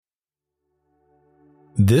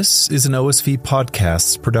This is an OSV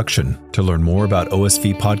Podcasts production. To learn more about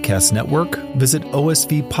OSV Podcast Network, visit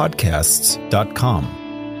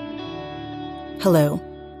osvpodcasts.com. Hello.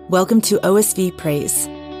 Welcome to OSV Praise.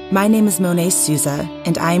 My name is Monet Souza,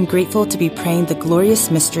 and I am grateful to be praying the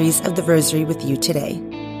glorious mysteries of the Rosary with you today.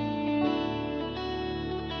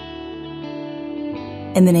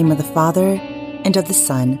 In the name of the Father, and of the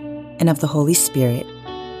Son, and of the Holy Spirit.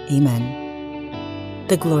 Amen.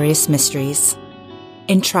 The glorious mysteries.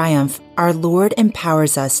 In triumph, our Lord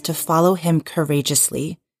empowers us to follow him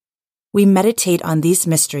courageously. We meditate on these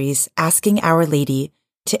mysteries, asking Our Lady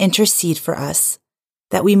to intercede for us,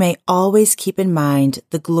 that we may always keep in mind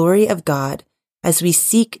the glory of God as we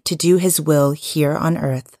seek to do his will here on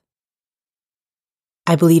earth.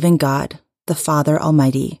 I believe in God, the Father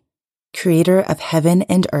Almighty, creator of heaven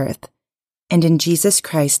and earth, and in Jesus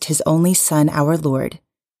Christ, his only Son, our Lord,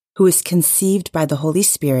 who was conceived by the Holy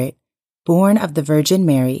Spirit, born of the Virgin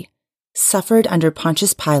Mary, suffered under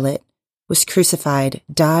Pontius Pilate, was crucified,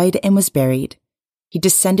 died, and was buried. He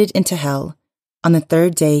descended into hell. On the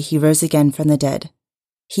third day he rose again from the dead.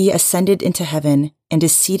 He ascended into heaven and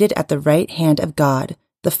is seated at the right hand of God,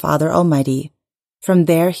 the Father Almighty. From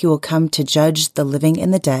there he will come to judge the living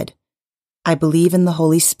and the dead. I believe in the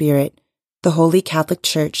Holy Spirit, the Holy Catholic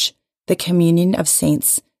Church, the communion of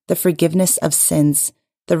saints, the forgiveness of sins,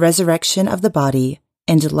 the resurrection of the body,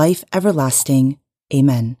 and life everlasting.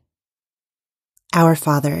 Amen. Our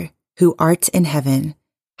Father, who art in heaven,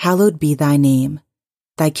 hallowed be thy name.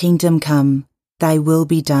 Thy kingdom come, thy will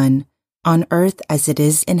be done, on earth as it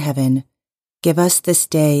is in heaven. Give us this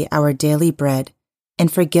day our daily bread,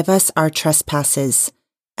 and forgive us our trespasses,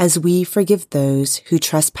 as we forgive those who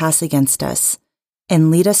trespass against us.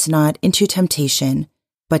 And lead us not into temptation,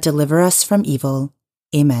 but deliver us from evil.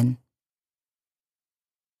 Amen.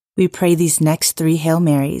 We pray these next 3 Hail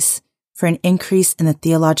Marys for an increase in the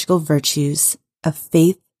theological virtues of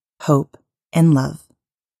faith, hope, and love.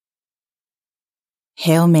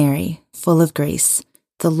 Hail Mary, full of grace,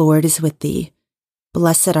 the Lord is with thee.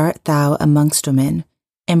 Blessed art thou amongst women,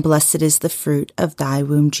 and blessed is the fruit of thy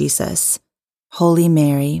womb, Jesus. Holy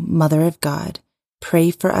Mary, Mother of God,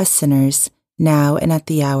 pray for us sinners, now and at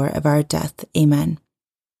the hour of our death. Amen.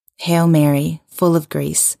 Hail Mary, full of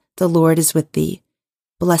grace, the Lord is with thee.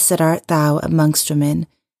 Blessed art thou amongst women,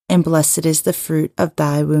 and blessed is the fruit of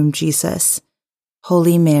thy womb, Jesus.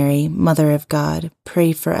 Holy Mary, Mother of God,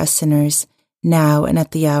 pray for us sinners, now and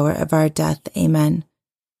at the hour of our death. Amen.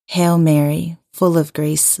 Hail Mary, full of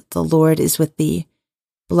grace, the Lord is with thee.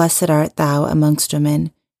 Blessed art thou amongst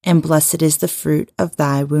women, and blessed is the fruit of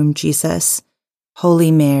thy womb, Jesus.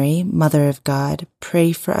 Holy Mary, Mother of God,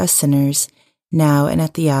 pray for us sinners, now and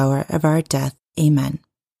at the hour of our death. Amen.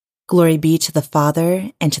 Glory be to the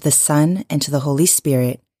Father, and to the Son, and to the Holy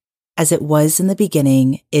Spirit, as it was in the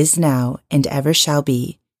beginning, is now, and ever shall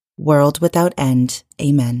be, world without end.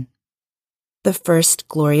 Amen. The first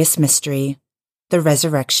glorious mystery, the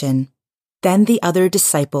resurrection. Then the other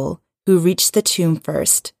disciple, who reached the tomb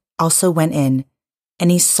first, also went in, and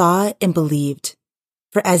he saw and believed.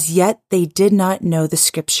 For as yet they did not know the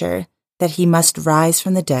scripture, that he must rise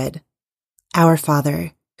from the dead. Our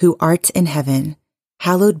Father, who art in heaven,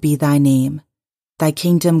 hallowed be thy name. Thy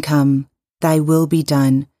kingdom come, thy will be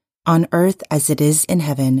done, on earth as it is in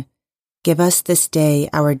heaven. Give us this day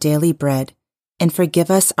our daily bread, and forgive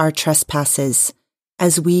us our trespasses,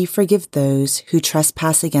 as we forgive those who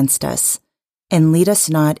trespass against us. And lead us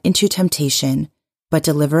not into temptation, but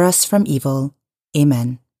deliver us from evil.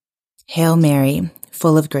 Amen. Hail Mary,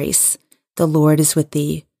 full of grace, the Lord is with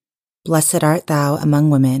thee. Blessed art thou among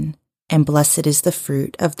women, and blessed is the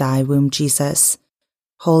fruit of thy womb, Jesus.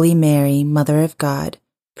 Holy Mary, Mother of God,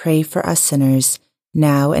 pray for us sinners,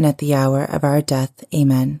 now and at the hour of our death.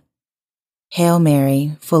 Amen. Hail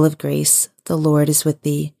Mary, full of grace, the Lord is with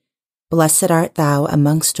thee. Blessed art thou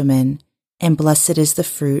amongst women, and blessed is the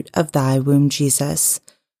fruit of thy womb, Jesus.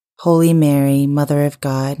 Holy Mary, Mother of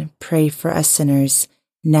God, pray for us sinners,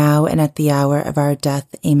 now and at the hour of our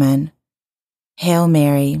death. Amen. Hail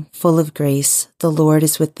Mary, full of grace, the Lord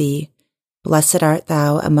is with thee. Blessed art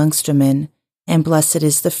thou amongst women, and blessed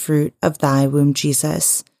is the fruit of thy womb,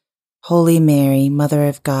 Jesus. Holy Mary, Mother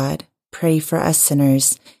of God, pray for us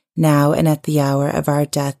sinners, now and at the hour of our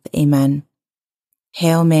death. Amen.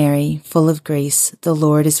 Hail Mary, full of grace, the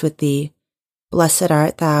Lord is with thee. Blessed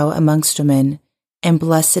art thou amongst women, and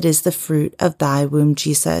blessed is the fruit of thy womb,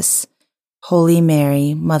 Jesus. Holy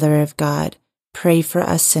Mary, Mother of God, pray for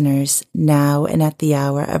us sinners, now and at the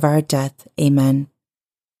hour of our death. Amen.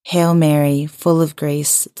 Hail Mary, full of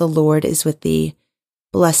grace, the Lord is with thee.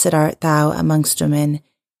 Blessed art thou amongst women,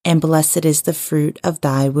 and blessed is the fruit of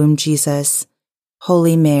thy womb, Jesus.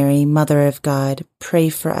 Holy Mary, Mother of God, pray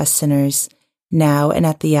for us sinners, now and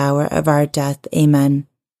at the hour of our death. Amen.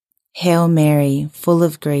 Hail Mary, full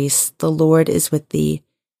of grace, the Lord is with thee.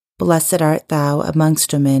 Blessed art thou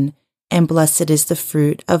amongst women, and blessed is the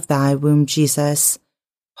fruit of thy womb, Jesus.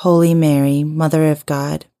 Holy Mary, Mother of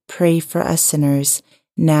God, pray for us sinners,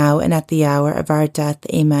 now and at the hour of our death.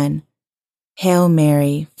 Amen. Hail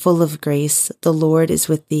Mary, full of grace, the Lord is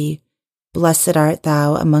with thee. Blessed art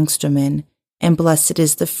thou amongst women, and blessed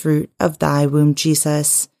is the fruit of thy womb,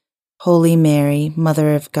 Jesus. Holy Mary,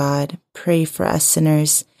 Mother of God, pray for us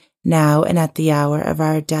sinners, now and at the hour of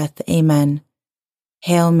our death. Amen.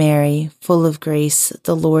 Hail Mary, full of grace,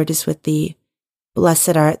 the Lord is with thee.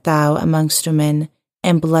 Blessed art thou amongst women,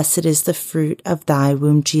 and blessed is the fruit of thy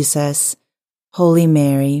womb, Jesus. Holy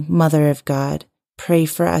Mary, Mother of God, pray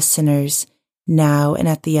for us sinners, now and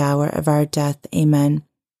at the hour of our death. Amen.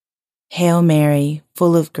 Hail Mary,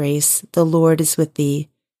 full of grace, the Lord is with thee.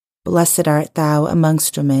 Blessed art thou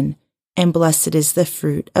amongst women, and blessed is the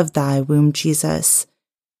fruit of thy womb, Jesus.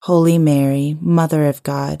 Holy Mary, Mother of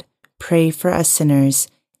God, pray for us sinners,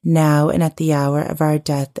 now and at the hour of our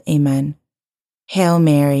death. Amen. Hail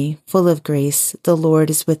Mary, full of grace, the Lord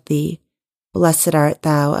is with thee. Blessed art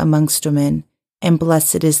thou amongst women, and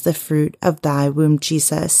blessed is the fruit of thy womb,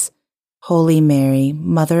 Jesus. Holy Mary,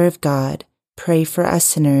 Mother of God, pray for us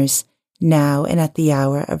sinners, now and at the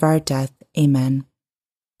hour of our death. Amen.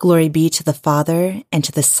 Glory be to the Father, and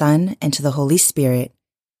to the Son, and to the Holy Spirit,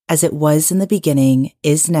 as it was in the beginning,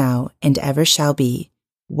 is now, and ever shall be,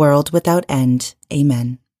 world without end.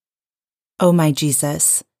 Amen. O my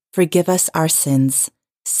Jesus, forgive us our sins,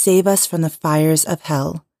 save us from the fires of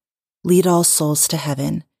hell, lead all souls to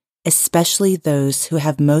heaven, especially those who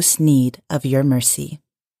have most need of your mercy.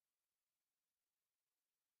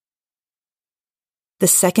 The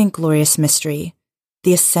second glorious mystery,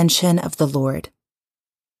 the Ascension of the Lord.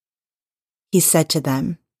 He said to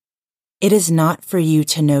them, "It is not for you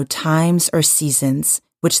to know times or seasons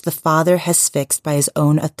which the Father has fixed by his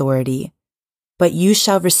own authority, but you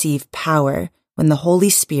shall receive power when the Holy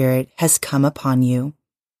Spirit has come upon you."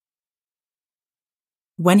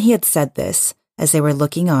 When he had said this, as they were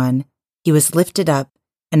looking on, he was lifted up,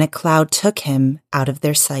 and a cloud took him out of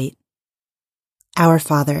their sight. Our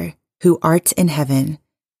Father, who art in heaven,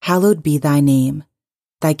 hallowed be thy name.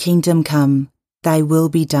 Thy kingdom come, thy will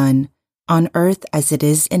be done, on earth as it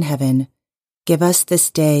is in heaven. Give us this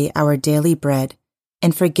day our daily bread,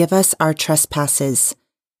 and forgive us our trespasses,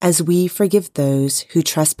 as we forgive those who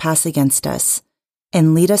trespass against us.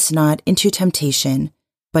 And lead us not into temptation,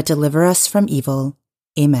 but deliver us from evil.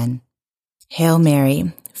 Amen. Hail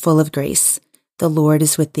Mary, full of grace, the Lord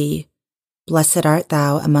is with thee. Blessed art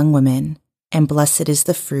thou among women, and blessed is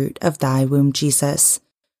the fruit of thy womb, Jesus.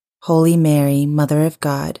 Holy Mary, Mother of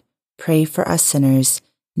God, pray for us sinners,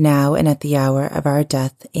 now and at the hour of our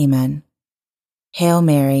death. Amen. Hail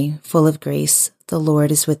Mary, full of grace, the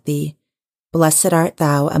Lord is with thee. Blessed art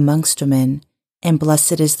thou amongst women, and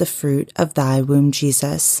blessed is the fruit of thy womb,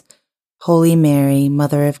 Jesus. Holy Mary,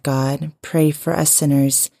 Mother of God, pray for us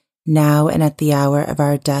sinners, now and at the hour of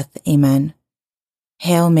our death. Amen.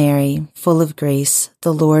 Hail Mary, full of grace,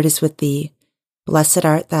 the Lord is with thee. Blessed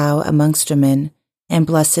art thou amongst women, and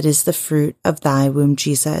blessed is the fruit of thy womb,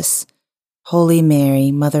 Jesus. Holy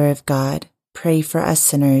Mary, Mother of God, pray for us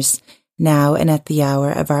sinners, now and at the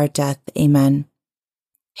hour of our death. Amen.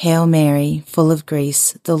 Hail Mary, full of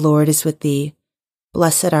grace, the Lord is with thee.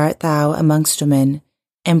 Blessed art thou amongst women,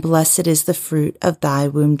 and blessed is the fruit of thy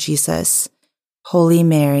womb, Jesus. Holy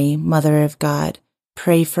Mary, Mother of God,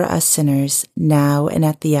 pray for us sinners, now and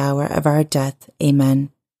at the hour of our death. Amen.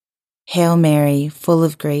 Hail Mary, full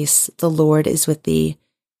of grace, the Lord is with thee.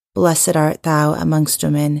 Blessed art thou amongst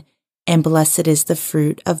women, and blessed is the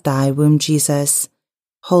fruit of thy womb, Jesus.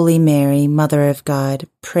 Holy Mary, Mother of God,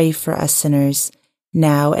 pray for us sinners,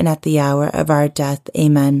 now and at the hour of our death.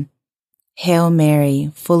 Amen. Hail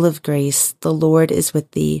Mary, full of grace, the Lord is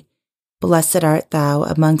with thee. Blessed art thou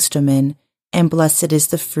amongst women, and blessed is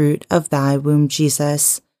the fruit of thy womb,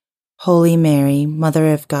 Jesus. Holy Mary,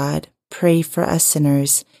 Mother of God, pray for us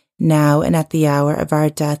sinners, now and at the hour of our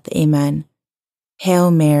death. Amen.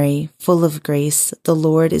 Hail Mary, full of grace, the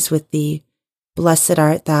Lord is with thee. Blessed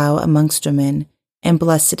art thou amongst women, and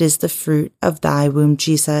blessed is the fruit of thy womb,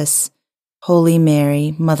 Jesus. Holy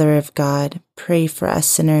Mary, Mother of God, pray for us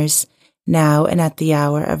sinners, now and at the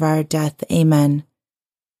hour of our death. Amen.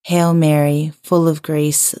 Hail Mary, full of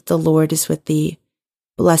grace, the Lord is with thee.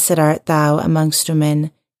 Blessed art thou amongst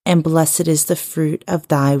women, and blessed is the fruit of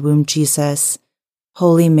thy womb, Jesus.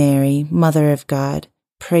 Holy Mary, Mother of God,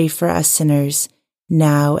 pray for us sinners,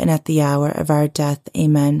 now and at the hour of our death.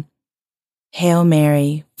 Amen. Hail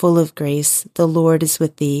Mary, full of grace, the Lord is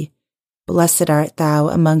with thee. Blessed art thou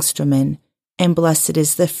amongst women, and blessed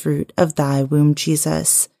is the fruit of thy womb,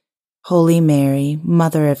 Jesus. Holy Mary,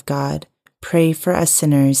 Mother of God, pray for us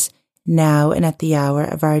sinners, now and at the hour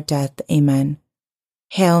of our death. Amen.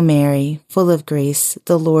 Hail Mary, full of grace,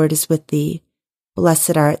 the Lord is with thee.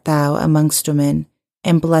 Blessed art thou amongst women,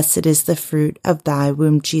 and blessed is the fruit of thy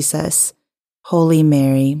womb, Jesus. Holy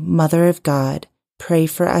Mary, Mother of God, pray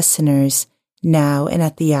for us sinners, now and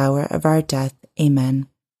at the hour of our death. Amen.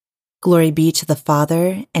 Glory be to the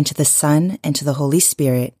Father, and to the Son, and to the Holy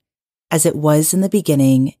Spirit, as it was in the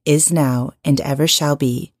beginning, is now, and ever shall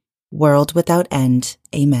be, world without end.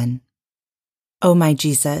 Amen. O my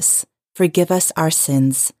Jesus, forgive us our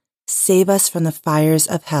sins, save us from the fires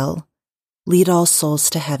of hell, lead all souls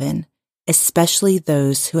to heaven, especially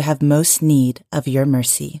those who have most need of your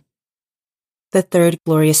mercy. The third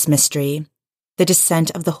glorious mystery, the descent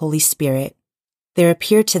of the Holy Spirit. There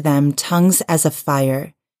appeared to them tongues as of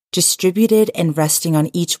fire, distributed and resting on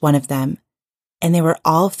each one of them, and they were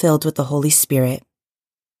all filled with the Holy Spirit.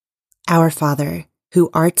 Our Father, who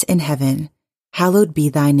art in heaven, hallowed be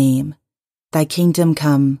thy name. Thy kingdom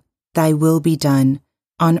come, thy will be done,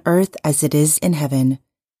 on earth as it is in heaven.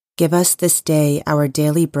 Give us this day our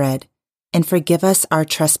daily bread, and forgive us our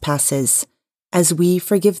trespasses, as we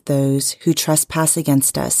forgive those who trespass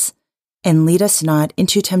against us. And lead us not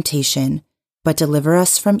into temptation, but deliver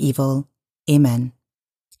us from evil. Amen.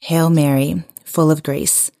 Hail Mary, full of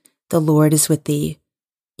grace, the Lord is with thee.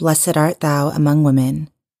 Blessed art thou among women,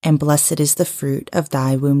 and blessed is the fruit of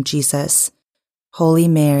thy womb, Jesus. Holy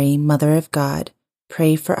Mary, Mother of God,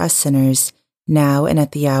 pray for us sinners, now and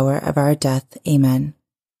at the hour of our death. Amen.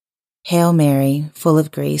 Hail Mary, full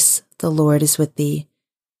of grace, the Lord is with thee.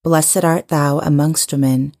 Blessed art thou amongst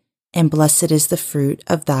women, and blessed is the fruit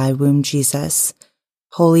of thy womb, Jesus.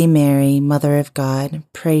 Holy Mary, Mother of God,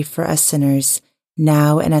 pray for us sinners,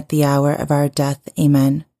 now and at the hour of our death.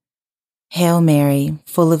 Amen. Hail Mary,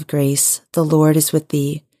 full of grace, the Lord is with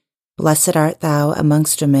thee. Blessed art thou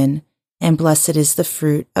amongst women, and blessed is the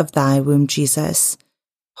fruit of thy womb, Jesus.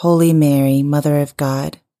 Holy Mary, Mother of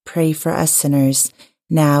God, pray for us sinners,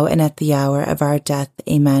 now and at the hour of our death.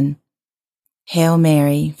 Amen. Hail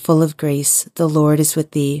Mary, full of grace, the Lord is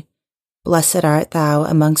with thee. Blessed art thou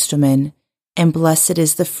amongst women, and blessed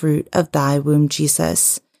is the fruit of thy womb,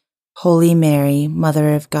 Jesus. Holy Mary,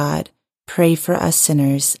 Mother of God, pray for us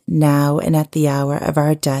sinners, now and at the hour of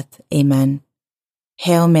our death. Amen.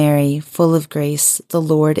 Hail Mary, full of grace, the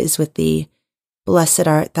Lord is with thee. Blessed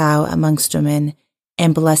art thou amongst women,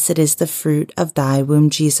 and blessed is the fruit of thy womb,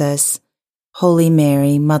 Jesus. Holy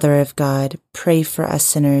Mary, Mother of God, pray for us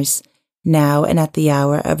sinners, now and at the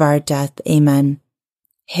hour of our death. Amen.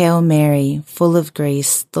 Hail Mary, full of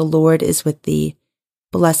grace, the Lord is with thee.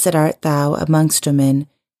 Blessed art thou amongst women,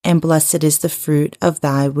 and blessed is the fruit of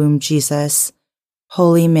thy womb, Jesus.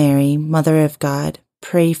 Holy Mary, Mother of God,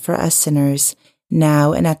 pray for us sinners,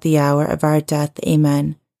 now and at the hour of our death.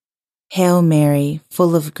 Amen. Hail Mary,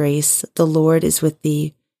 full of grace, the Lord is with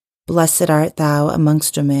thee. Blessed art thou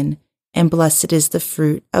amongst women, and blessed is the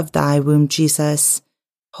fruit of thy womb, Jesus.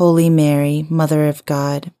 Holy Mary, Mother of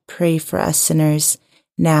God, pray for us sinners,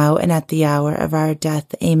 now and at the hour of our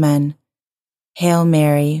death. Amen. Hail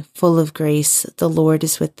Mary, full of grace, the Lord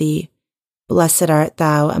is with thee. Blessed art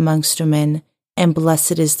thou amongst women, and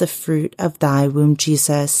blessed is the fruit of thy womb,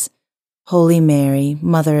 Jesus. Holy Mary,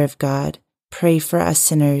 Mother of God, pray for us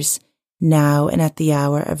sinners, now and at the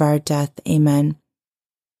hour of our death. Amen.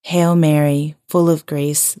 Hail Mary, full of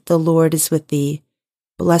grace, the Lord is with thee.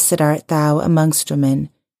 Blessed art thou amongst women,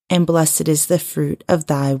 and blessed is the fruit of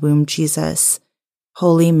thy womb, Jesus.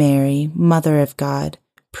 Holy Mary, Mother of God,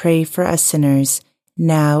 pray for us sinners,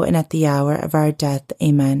 now and at the hour of our death.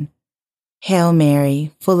 Amen. Hail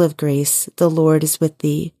Mary, full of grace, the Lord is with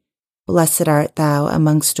thee. Blessed art thou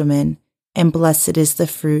amongst women, and blessed is the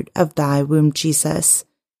fruit of thy womb, Jesus.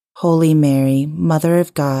 Holy Mary, Mother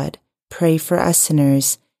of God, pray for us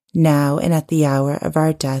sinners, now and at the hour of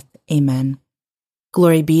our death. Amen.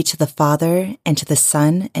 Glory be to the Father, and to the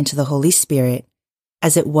Son, and to the Holy Spirit,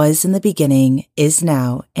 as it was in the beginning, is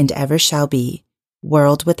now, and ever shall be,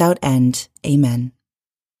 world without end. Amen.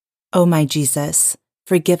 O my Jesus,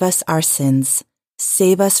 forgive us our sins,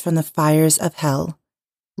 save us from the fires of hell,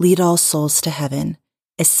 lead all souls to heaven,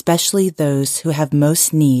 especially those who have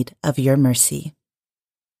most need of your mercy.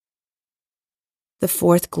 The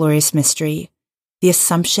fourth glorious mystery, the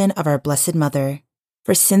Assumption of our Blessed Mother.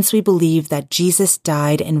 For since we believe that Jesus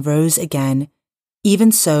died and rose again,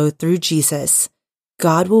 even so through Jesus,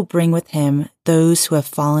 God will bring with him those who have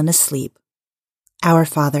fallen asleep. Our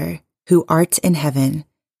Father, who art in heaven,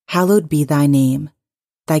 Hallowed be thy name.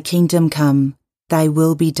 Thy kingdom come, thy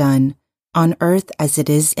will be done, on earth as it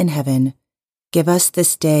is in heaven. Give us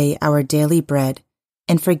this day our daily bread,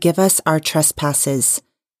 and forgive us our trespasses,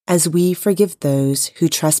 as we forgive those who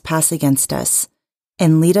trespass against us.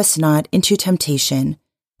 And lead us not into temptation,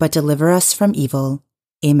 but deliver us from evil.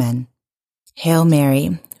 Amen. Hail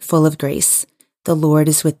Mary, full of grace, the Lord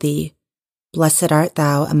is with thee. Blessed art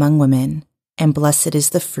thou among women, and blessed is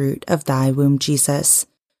the fruit of thy womb, Jesus.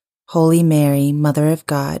 Holy Mary, Mother of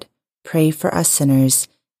God, pray for us sinners,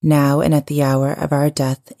 now and at the hour of our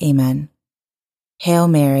death. Amen. Hail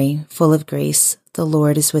Mary, full of grace, the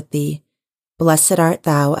Lord is with thee. Blessed art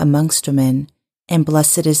thou amongst women, and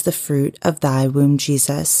blessed is the fruit of thy womb,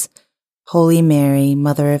 Jesus. Holy Mary,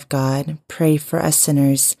 Mother of God, pray for us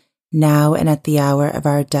sinners, now and at the hour of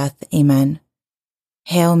our death. Amen.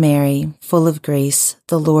 Hail Mary, full of grace,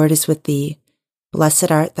 the Lord is with thee. Blessed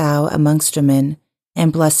art thou amongst women,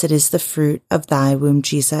 and blessed is the fruit of thy womb,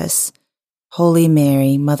 Jesus. Holy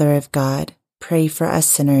Mary, Mother of God, pray for us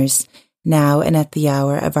sinners, now and at the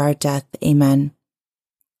hour of our death. Amen.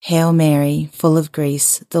 Hail Mary, full of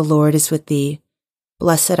grace, the Lord is with thee.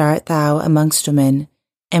 Blessed art thou amongst women,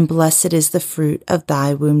 and blessed is the fruit of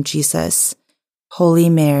thy womb, Jesus. Holy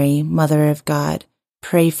Mary, Mother of God,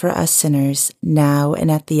 pray for us sinners, now and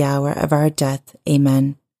at the hour of our death.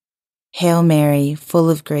 Amen. Hail Mary, full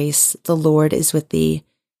of grace, the Lord is with thee.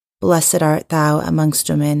 Blessed art thou amongst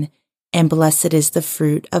women, and blessed is the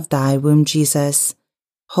fruit of thy womb, Jesus.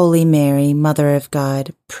 Holy Mary, Mother of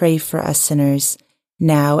God, pray for us sinners,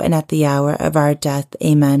 now and at the hour of our death.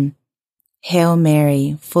 Amen. Hail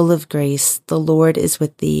Mary, full of grace, the Lord is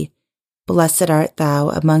with thee. Blessed art thou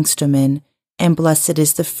amongst women, and blessed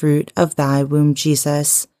is the fruit of thy womb,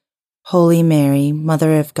 Jesus. Holy Mary,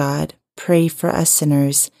 Mother of God, pray for us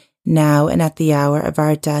sinners, now and at the hour of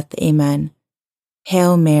our death. Amen.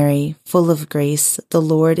 Hail Mary, full of grace, the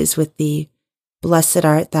Lord is with thee. Blessed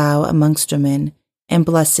art thou amongst women, and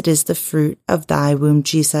blessed is the fruit of thy womb,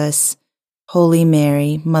 Jesus. Holy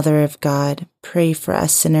Mary, Mother of God, pray for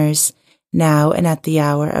us sinners, now and at the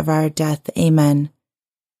hour of our death. Amen.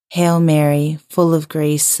 Hail Mary, full of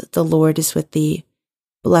grace, the Lord is with thee.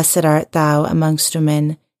 Blessed art thou amongst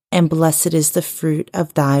women, and blessed is the fruit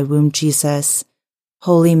of thy womb, Jesus.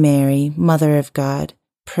 Holy Mary, Mother of God,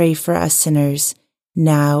 pray for us sinners,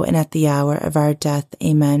 now and at the hour of our death.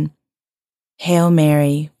 Amen. Hail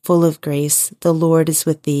Mary, full of grace, the Lord is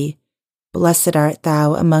with thee. Blessed art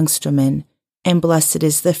thou amongst women, and blessed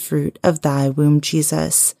is the fruit of thy womb,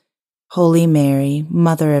 Jesus. Holy Mary,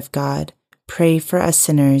 Mother of God, pray for us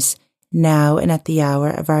sinners, now and at the hour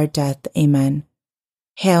of our death. Amen.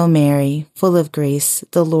 Hail Mary, full of grace,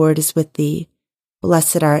 the Lord is with thee.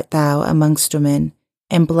 Blessed art thou amongst women,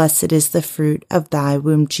 and blessed is the fruit of thy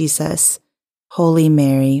womb, Jesus. Holy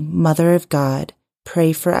Mary, Mother of God,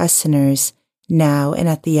 pray for us sinners, now and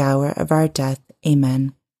at the hour of our death.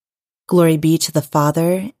 Amen. Glory be to the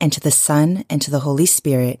Father, and to the Son, and to the Holy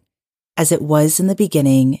Spirit, as it was in the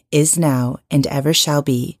beginning, is now, and ever shall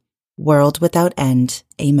be, world without end.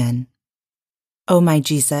 Amen. O my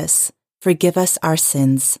Jesus, forgive us our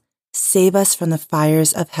sins, save us from the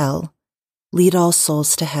fires of hell, lead all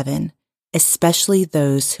souls to heaven, especially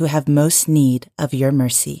those who have most need of your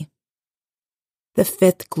mercy. The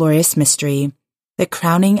fifth glorious mystery, the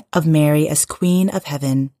crowning of Mary as Queen of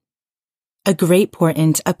Heaven. A great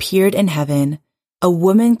portent appeared in heaven, a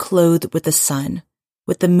woman clothed with the sun,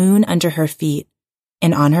 with the moon under her feet,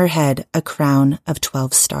 and on her head a crown of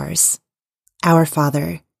 12 stars. Our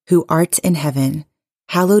Father, who art in heaven,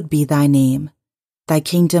 hallowed be thy name. Thy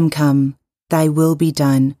kingdom come, thy will be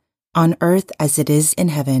done, on earth as it is in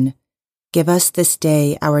heaven. Give us this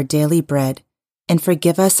day our daily bread, and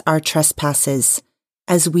forgive us our trespasses,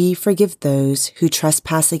 as we forgive those who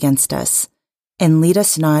trespass against us. And lead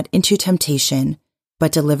us not into temptation,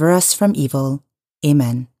 but deliver us from evil.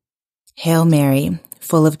 Amen. Hail Mary,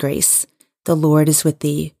 full of grace, the Lord is with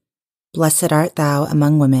thee. Blessed art thou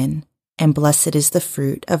among women, and blessed is the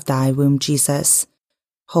fruit of thy womb, Jesus.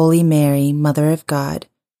 Holy Mary, Mother of God,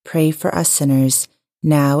 pray for us sinners,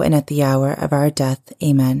 now and at the hour of our death.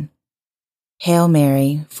 Amen. Hail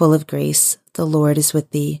Mary, full of grace, the Lord is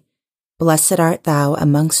with thee. Blessed art thou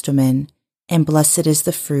amongst women, and blessed is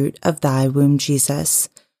the fruit of thy womb, Jesus.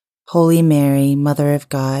 Holy Mary, Mother of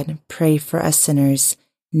God, pray for us sinners,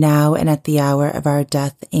 now and at the hour of our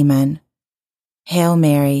death. Amen. Hail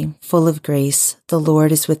Mary, full of grace, the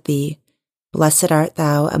Lord is with thee. Blessed art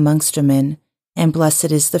thou amongst women, and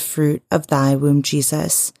blessed is the fruit of thy womb,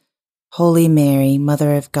 Jesus. Holy Mary,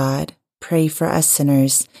 Mother of God, pray for us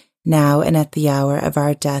sinners, now and at the hour of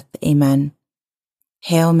our death. Amen.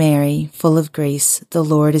 Hail Mary, full of grace, the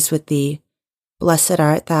Lord is with thee. Blessed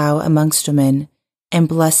art thou amongst women, and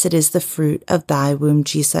blessed is the fruit of thy womb,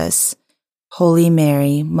 Jesus. Holy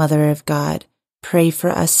Mary, Mother of God, pray for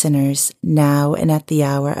us sinners, now and at the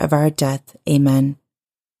hour of our death. Amen.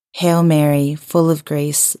 Hail Mary, full of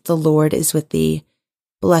grace, the Lord is with thee.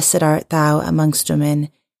 Blessed art thou amongst women,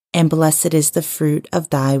 and blessed is the fruit of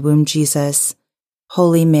thy womb, Jesus.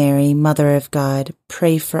 Holy Mary, Mother of God,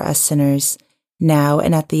 pray for us sinners, now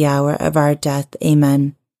and at the hour of our death.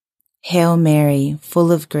 Amen. Hail Mary,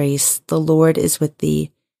 full of grace, the Lord is with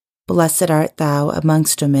thee. Blessed art thou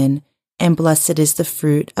amongst women, and blessed is the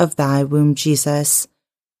fruit of thy womb, Jesus.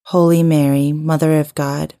 Holy Mary, Mother of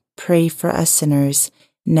God, pray for us sinners,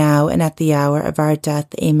 now and at the hour of our death.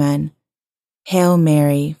 Amen. Hail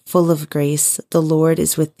Mary, full of grace, the Lord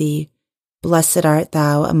is with thee. Blessed art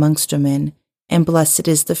thou amongst women, and blessed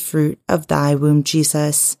is the fruit of thy womb,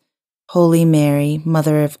 Jesus. Holy Mary,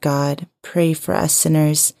 Mother of God, pray for us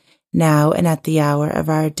sinners, now and at the hour of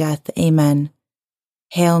our death. Amen.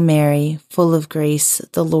 Hail Mary, full of grace,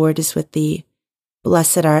 the Lord is with thee.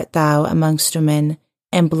 Blessed art thou amongst women,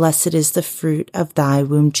 and blessed is the fruit of thy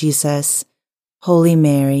womb, Jesus. Holy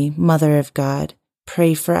Mary, Mother of God,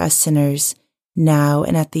 pray for us sinners, now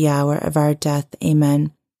and at the hour of our death.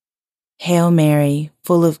 Amen. Hail Mary,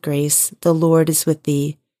 full of grace, the Lord is with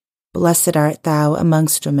thee. Blessed art thou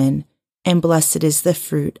amongst women, and blessed is the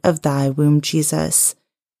fruit of thy womb, Jesus.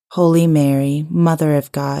 Holy Mary, Mother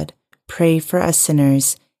of God, pray for us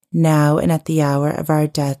sinners, now and at the hour of our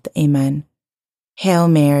death. Amen. Hail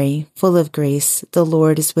Mary, full of grace, the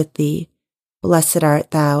Lord is with thee. Blessed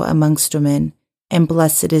art thou amongst women, and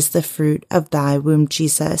blessed is the fruit of thy womb,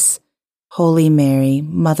 Jesus. Holy Mary,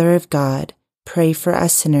 Mother of God, pray for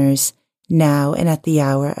us sinners, now and at the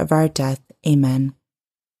hour of our death. Amen.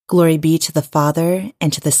 Glory be to the Father,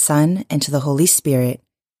 and to the Son, and to the Holy Spirit,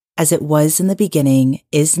 as it was in the beginning,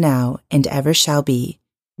 is now, and ever shall be,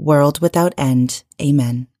 world without end.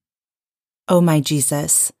 Amen. O my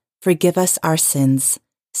Jesus, forgive us our sins,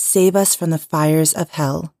 save us from the fires of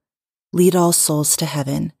hell, lead all souls to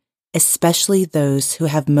heaven, especially those who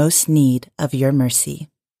have most need of your mercy.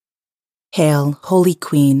 Hail, Holy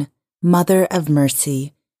Queen, Mother of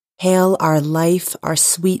Mercy, hail our life, our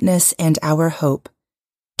sweetness, and our hope.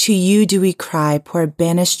 To you do we cry, poor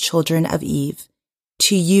banished children of Eve.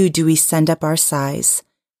 To you do we send up our sighs,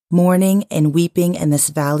 mourning and weeping in this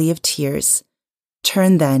valley of tears.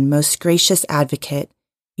 Turn then, most gracious Advocate,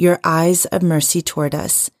 your eyes of mercy toward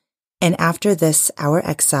us, and after this our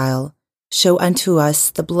exile, show unto us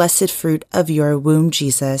the blessed fruit of your womb,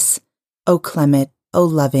 Jesus. O clement, O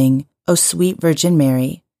loving, O sweet Virgin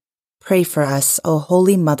Mary, pray for us, O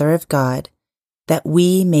Holy Mother of God, that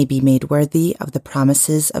we may be made worthy of the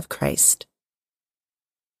promises of Christ.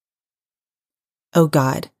 O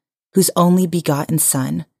God, whose only begotten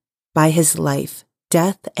Son, by his life,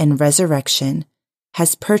 death, and resurrection,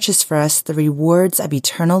 has purchased for us the rewards of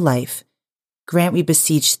eternal life, grant, we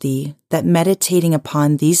beseech thee, that meditating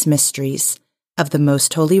upon these mysteries of the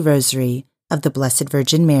most holy rosary of the Blessed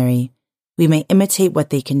Virgin Mary, we may imitate what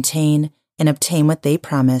they contain and obtain what they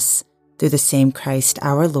promise, through the same Christ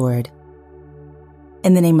our Lord.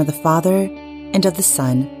 In the name of the Father, and of the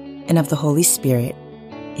Son, and of the Holy Spirit.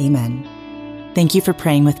 Amen. Thank you for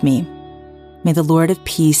praying with me. May the Lord of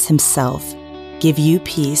peace himself give you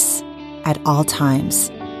peace at all times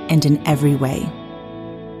and in every way.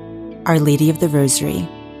 Our Lady of the Rosary,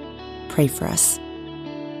 pray for us.